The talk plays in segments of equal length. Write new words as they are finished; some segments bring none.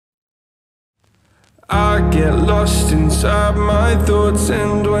I get lost inside my thoughts,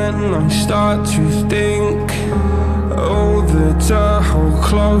 and when I start to think, oh, the Tahoe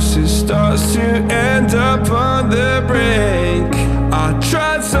closest starts to end up on the brink. I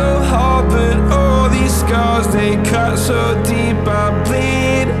tried so hard, but all these scars, they cut so deep I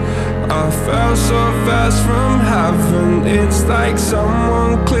bleed. I fell so fast from heaven, it's like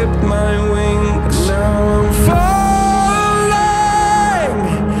someone clipped my wings. Now I'm falling,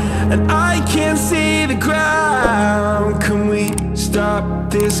 and I can't see the ground. Can we stop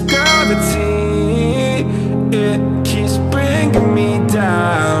this gravity? It keeps bringing me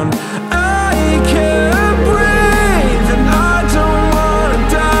down. I can't breathe, and I don't wanna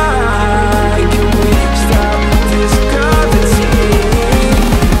die. Can we stop this gravity?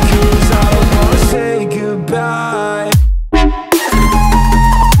 'Cause I don't wanna say goodbye.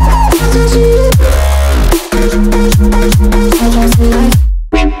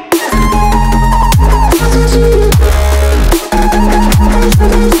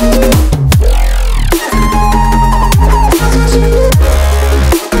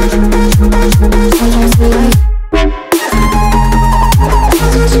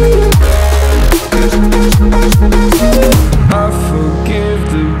 I forgive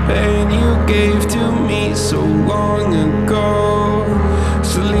the pain you gave to me so long ago.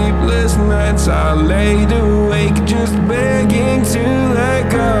 Sleepless nights I laid awake just begging to let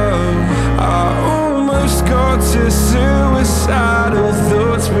go. I almost got to suicidal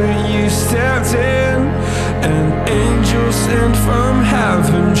thoughts, but you stepped in. An angel sent from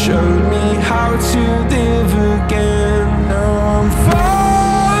heaven showed me how to live again. Now I'm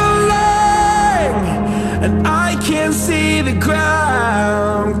falling, and I can't see the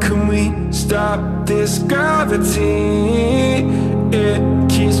ground. Can we stop this gravity? It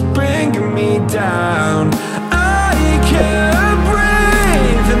keeps bringing me down. I can't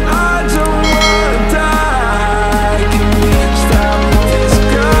breathe, and I don't wanna die. Can we stop this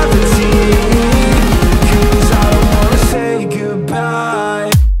gravity? 'Cause I don't wanna say goodbye.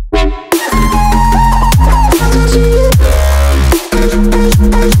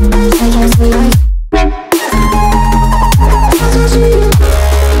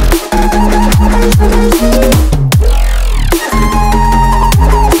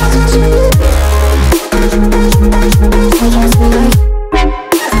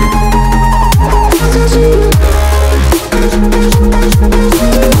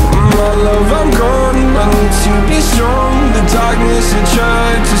 My love, I'm gone, I need to be strong. The darkness had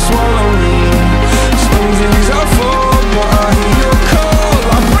tried to swallow me. Some days I fall, but I hear your call.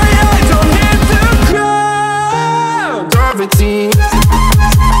 I pray I don't hit the ground. Gravity.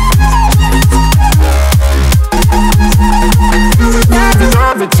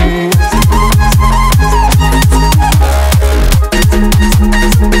 Gravity.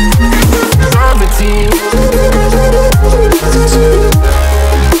 Gravity.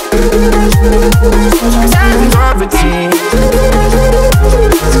 Gravity.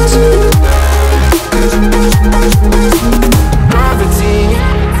 Gravity.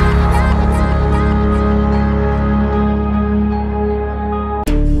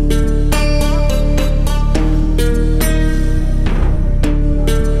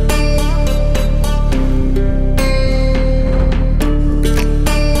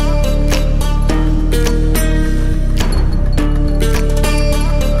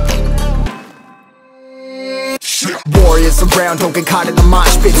 Warriors around, don't get caught in the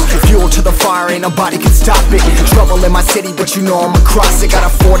mosh pit. Fuel to the fire, ain't nobody can stop it. Trouble in my city, but you know I'm across it. Got a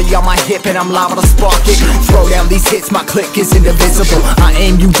 40 on my hip and I'm liable to spark it. Throw down these hits, my click is indivisible. I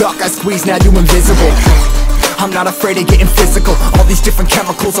aim, you duck, I squeeze, now you invisible. I'm not afraid of getting physical. All these different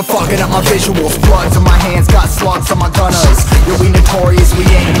chemicals are fogging up my visuals. Bloods on my hands, got slugs on my gunners. Yo, we notorious, we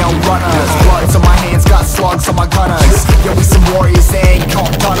ain't no runners. Bloods on my hands, got slugs on my gunners. Yo, we some warriors, they ain't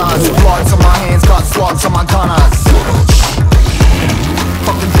called gunners. Bloods on my hands, got slugs on my gunners.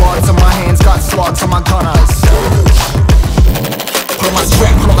 Fucking bloods on my hands, got slugs on my gunners. Put on my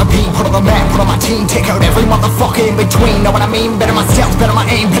strap, put on the beat, put on the map, put on my team. Take out every motherfucker in between. Know what I mean? Better my stealth, better my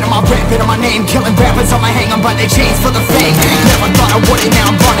aim, better my rap, better my name. Killing rappers on my hang, I'm by their chains for the fame. Never thought I would it, now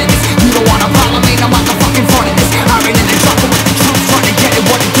I'm running this. You don't wanna follow me, I'm out the fucking front of this. I ran in the jungle with the troops, trying to get it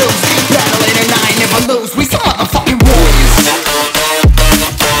what it does. Battling and I ain't never lose, we some motherfucking warriors.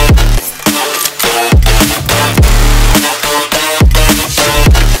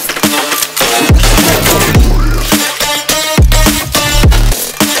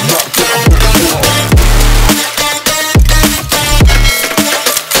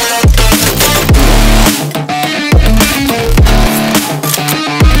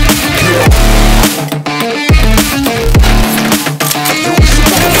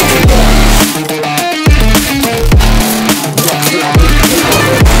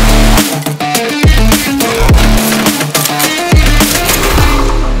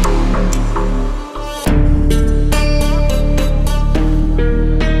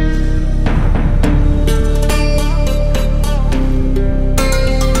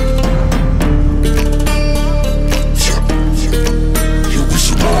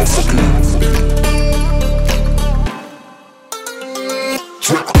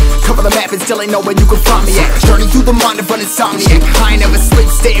 Cover the map and still ain't know where you can find me at. Journey through the mind of an insomniac. I ain't never sleep,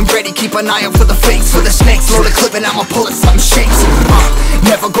 staying ready, keep an eye out for the fakes, for the snakes. Load a clip and I'ma pull it, something shakes.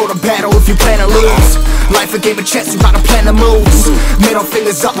 Never go to battle if you plan to lose. Life a game of chess, you gotta plan the moves. Middle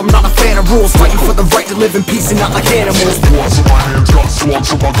fingers up, I'm not a fan of rules. Fighting for the right to live in peace and not like animals. Bloods in my hands, got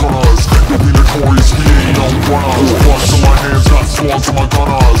swords in my gunners. You'll be notorious, we ain't no runners. Bloods in my hands, got swords in my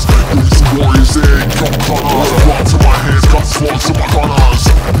gunners. These warriors, they ain't no gunners. Bloods in my hands, got swords in my gunners.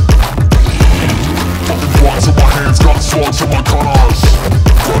 Fucking bloods in my hands, got swords in my gunners.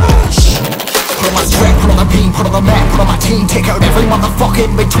 Put on my strap, put on the beam, put on the map, put on my team. Take out every motherfucker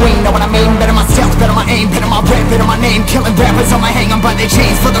in between. Know what I mean? Better myself, better my aim, better my rap, better my name. Killing rappers on my hang, I'm by their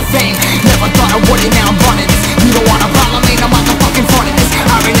chains for the fame. Never thought I would it, now I'm running this. You don't wanna follow me, I'm motherfucking front of this.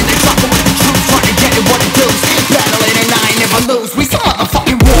 Iron in the trouble with the truth, trying to get it what it does. Battling and I ain't never lose, we some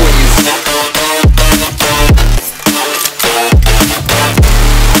motherfucking warriors.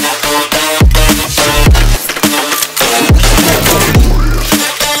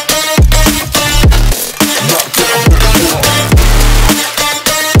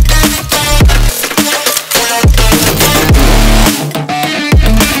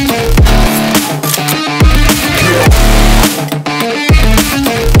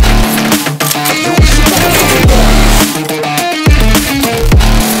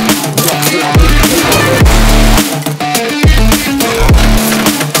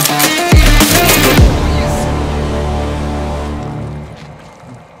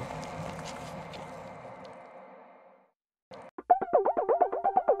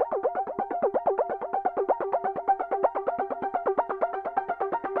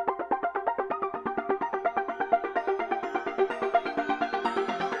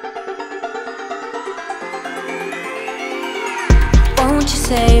 Won't you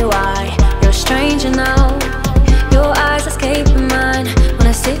say why you're a stranger now? Your eyes escaping mine when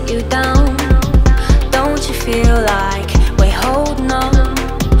I sit you down. Don't you feel like we're holding on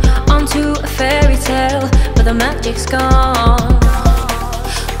onto a fairy tale, but the magic's gone?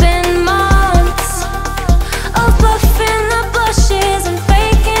 Been months of buffing the bushes and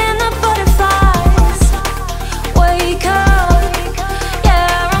faking the butterflies. Wake up,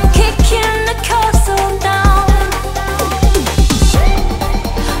 yeah, I'm kicking the castle down.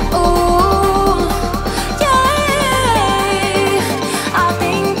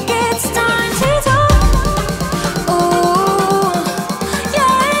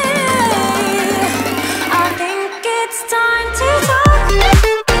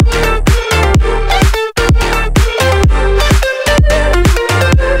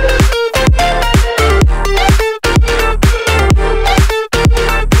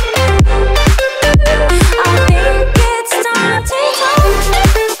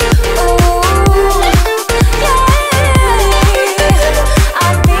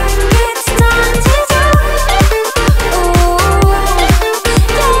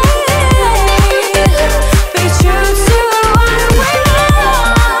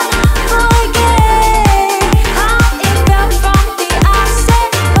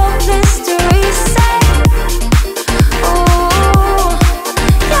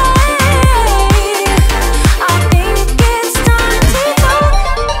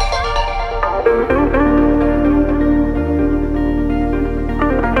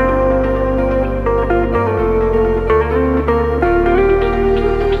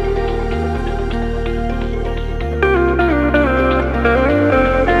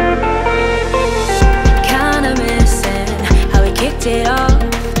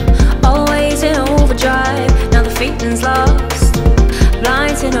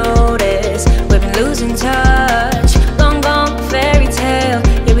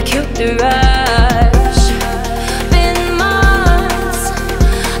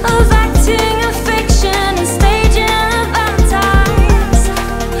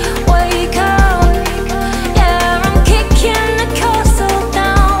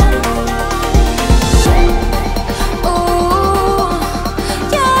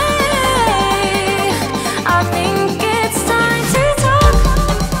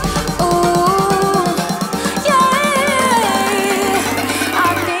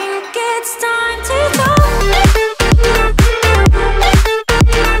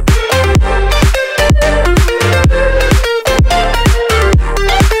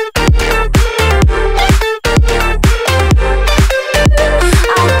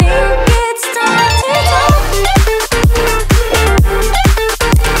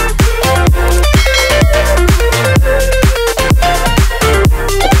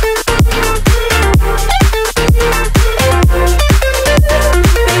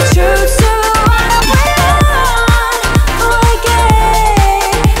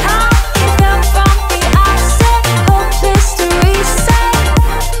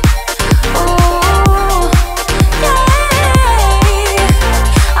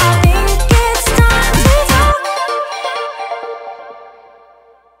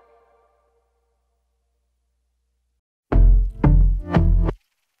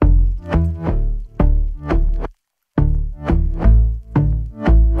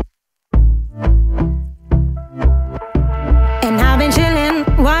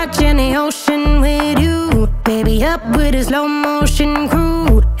 a slow motion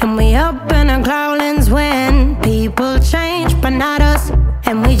crew, and we up in our clouds when people change, but not us.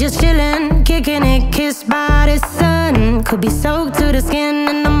 And we just chillin', kicking it, kissed by the sun. Could be soaked to the skin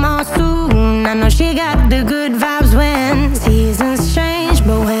in the mall soon. I know she got the good vibes when seasons change,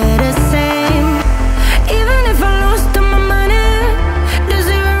 but we're the same. Even if I lost all my money, the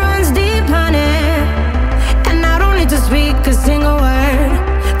zero runs deep, honey. And I don't need to speak a single word,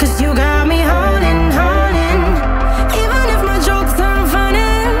 'cause you got me holding, holding. Even if my jokes aren't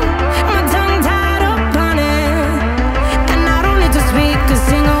funny, my tongue tied up on it. And I don't need to speak a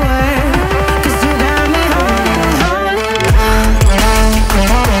single word, 'cause you got me holding, holding.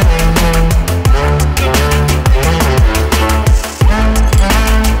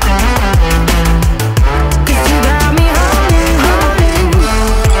 'Cause you got me holding, holding.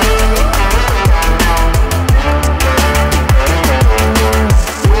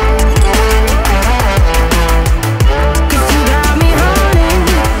 'Cause you got me holding.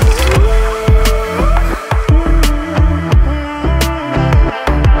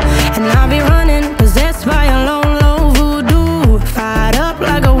 And I'll be running, possessed by a low, low voodoo. Fired up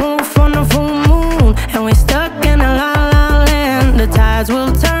like a wolf on the full moon. And we stuck in a la la land. The tides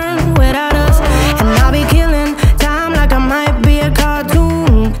will turn without us. And I'll be killing time like I might be a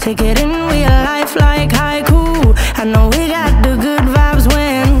cartoon. Take it in real life like haiku. I know we got the good vibes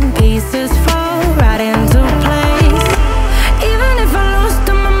when pieces fall right into place. Even if I lost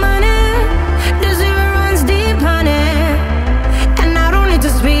all my money, the zero runs deep, honey. And I don't need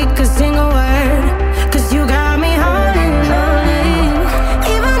to speak a single word, 'cause you got me holding, holding.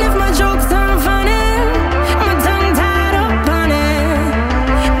 Even if my jokes aren't funny, my tongue tied up on it.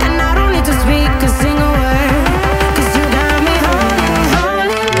 And I don't need to speak a single word, 'cause you got me holding,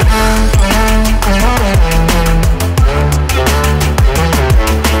 holding.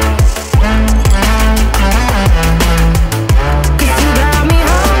 'Cause you got me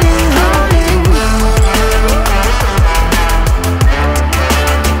holding, holding.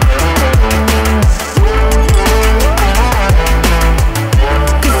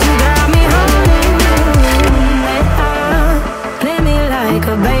 'Cause you got me holding. Play me like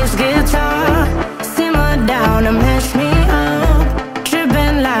a bass guitar, simmer down and mess me up,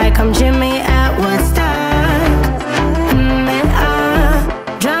 tripping like I'm Jimmy at Woodstock.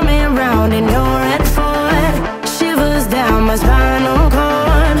 Drive me around in your red Ford, shivers down my spinal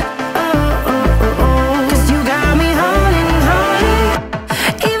cord. Oh, oh, oh, oh. 'Cause you got me holding, holding.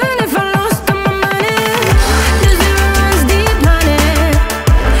 Even if I lost all my money, the zero runs deep, honey.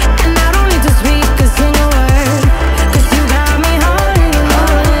 And I don't need to speak a single word, 'cause you got me holding,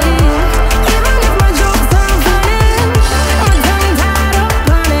 holding. Even if my jokes aren't funny, my tongue tied up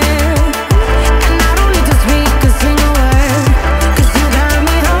on it. And I don't need to speak a single word, 'cause you got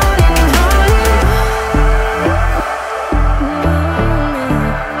me holding, holding.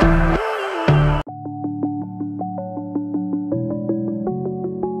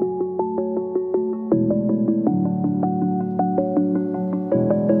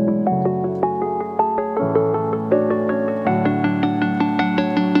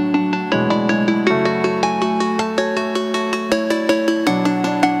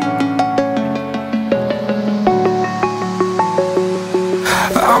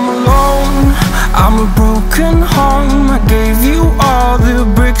 I'm alone, I'm a broken home. I gave you all the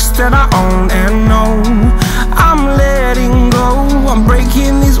bricks that I own and know. I'm letting go, I'm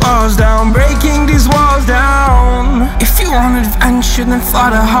breaking these walls down, breaking these walls down. If you want adventure, then fly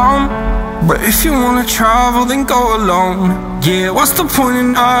to home. But if you wanna travel, then go alone. Yeah, what's the point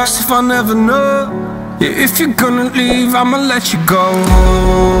in us if I never know? Yeah, if you're gonna leave, I'ma let you go.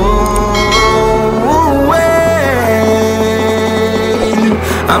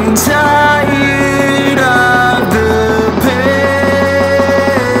 I'm tired of the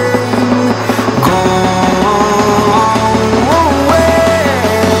pain. Go away.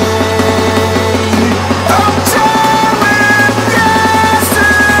 I'm tired with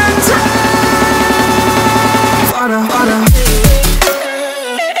yesterday. Harder, harder.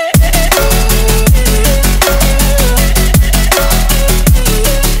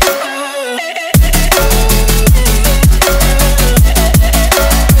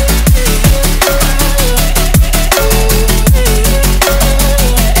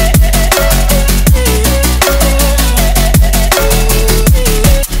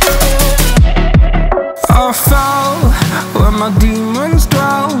 I fell where my demons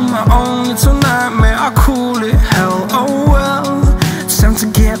dwell, my own little nightmare, I call it hell. Oh well, it's time to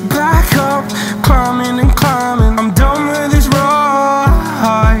get back up, climbing and climbing. I'm done with this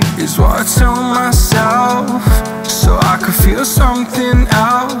ride, is what I tell myself, so I could feel something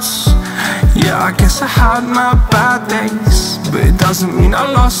else. Yeah, I guess I had my bad days, but it doesn't mean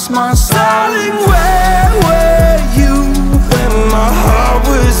I lost my style. Darling, where were you when my heart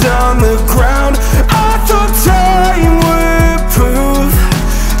was on the ground? I thought time would prove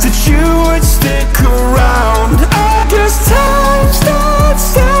that you would stick around. I guess time stood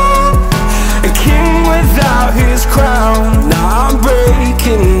still, a king without his crown. Now I'm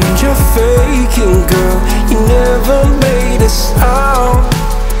breaking and you're faking, girl. You never made a sound.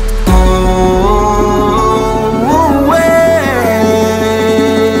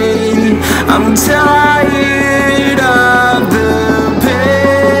 I'm tired of the pain.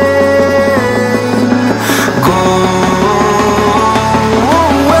 Go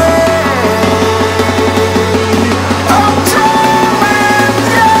away. I'm done with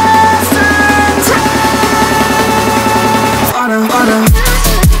yesterday.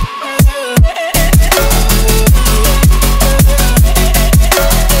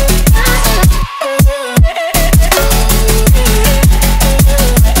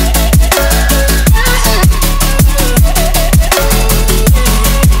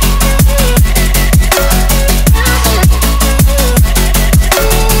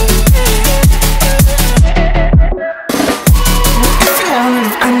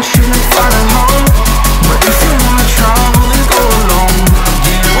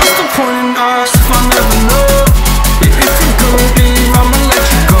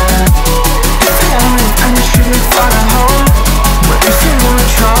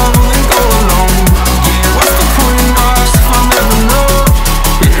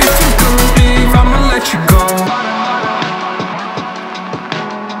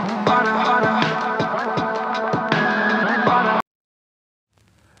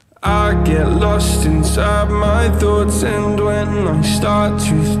 I get lost inside my thoughts, and when I start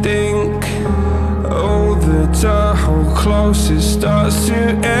to think, oh, the Tahoe closest starts to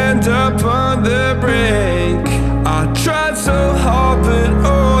end up on the brink. I tried so hard, but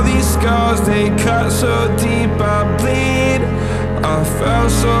all these scars, they cut so deep I bleed. I fell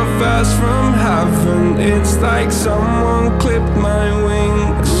so fast from heaven, it's like someone clipped my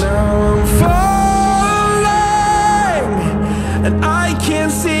wings. Now I'm falling, and I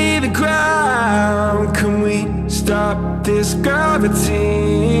can't see the ground. Can we stop this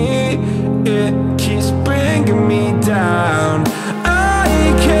gravity? It keeps bringing me down. I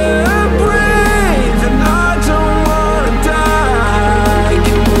can't breathe and I don't wanna die.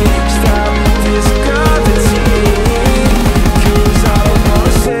 Can we stop this gravity? 'Cause I don't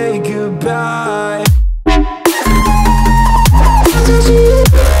wanna say goodbye.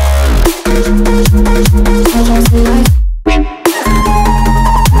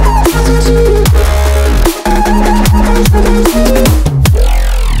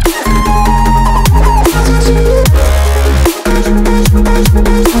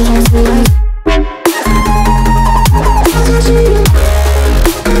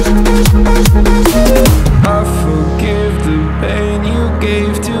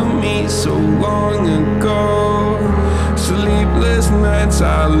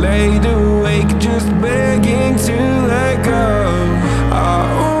 I laid awake just begging to let go. I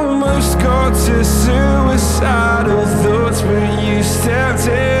almost got to suicidal thoughts, but you stepped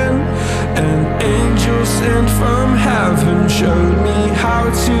in. An angel sent from heaven showed me how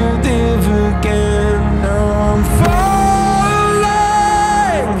to live again. Now I'm falling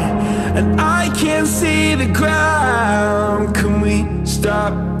and I can't see the ground. Can we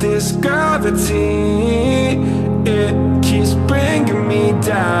stop this gravity? It keeps bringing me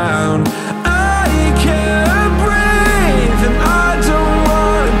down. I can't breathe and I don't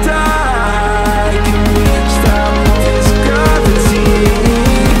wanna die. Can we stop this gravity?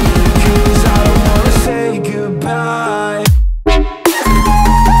 'Cause I don't wanna say goodbye.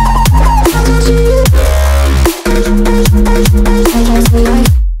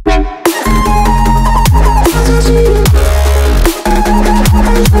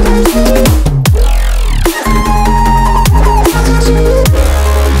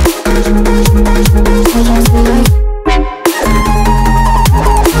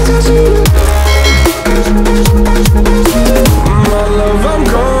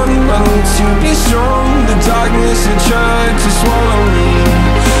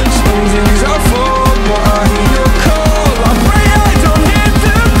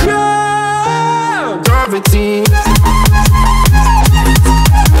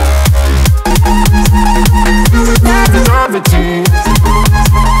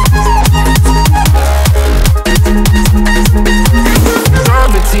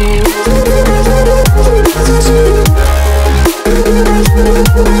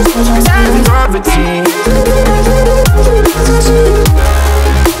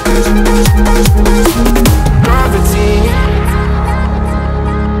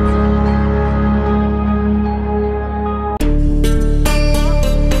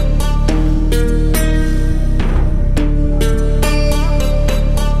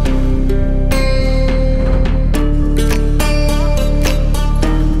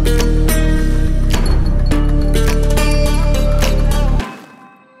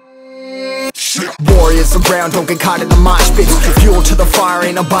 around, don't get caught in the mosh pit. Fuel to the fire,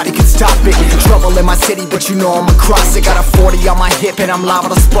 ain't nobody can stop it. Trouble in my city, but you know I'm across it. Got a 40 on my hip and I'm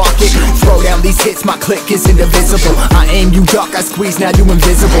liable to spark it. Throw down these hits, my click is indivisible. I aim, you duck, I squeeze, now you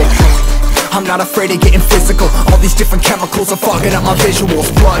invisible. I'm not afraid of getting physical. All these different chemicals are fogging up my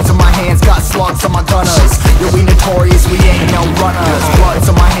visuals. Bloods on my hands, got slugs on my gunners. Yo, we notorious, we ain't no runners. Bloods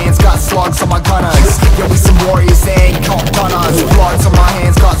on my hands, got slugs on my gunners. Yo, we some warriors, they ain't called gunners. Bloods on my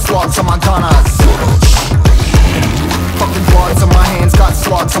hands, got slugs on my gunners. Fucking bloods on my hands, got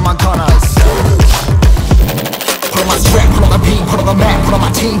slugs on my gunners. Put on my strap, put on the beat, put on the map, put on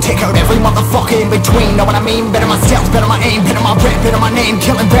my team. Take out every motherfucker in between. Know what I mean? Better my steps, better my aim, better my rap, better my name.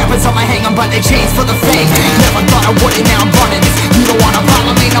 Killing rappers on my hang, I'm by their chains for the fame. Never thought I would it, now I'm running. You know I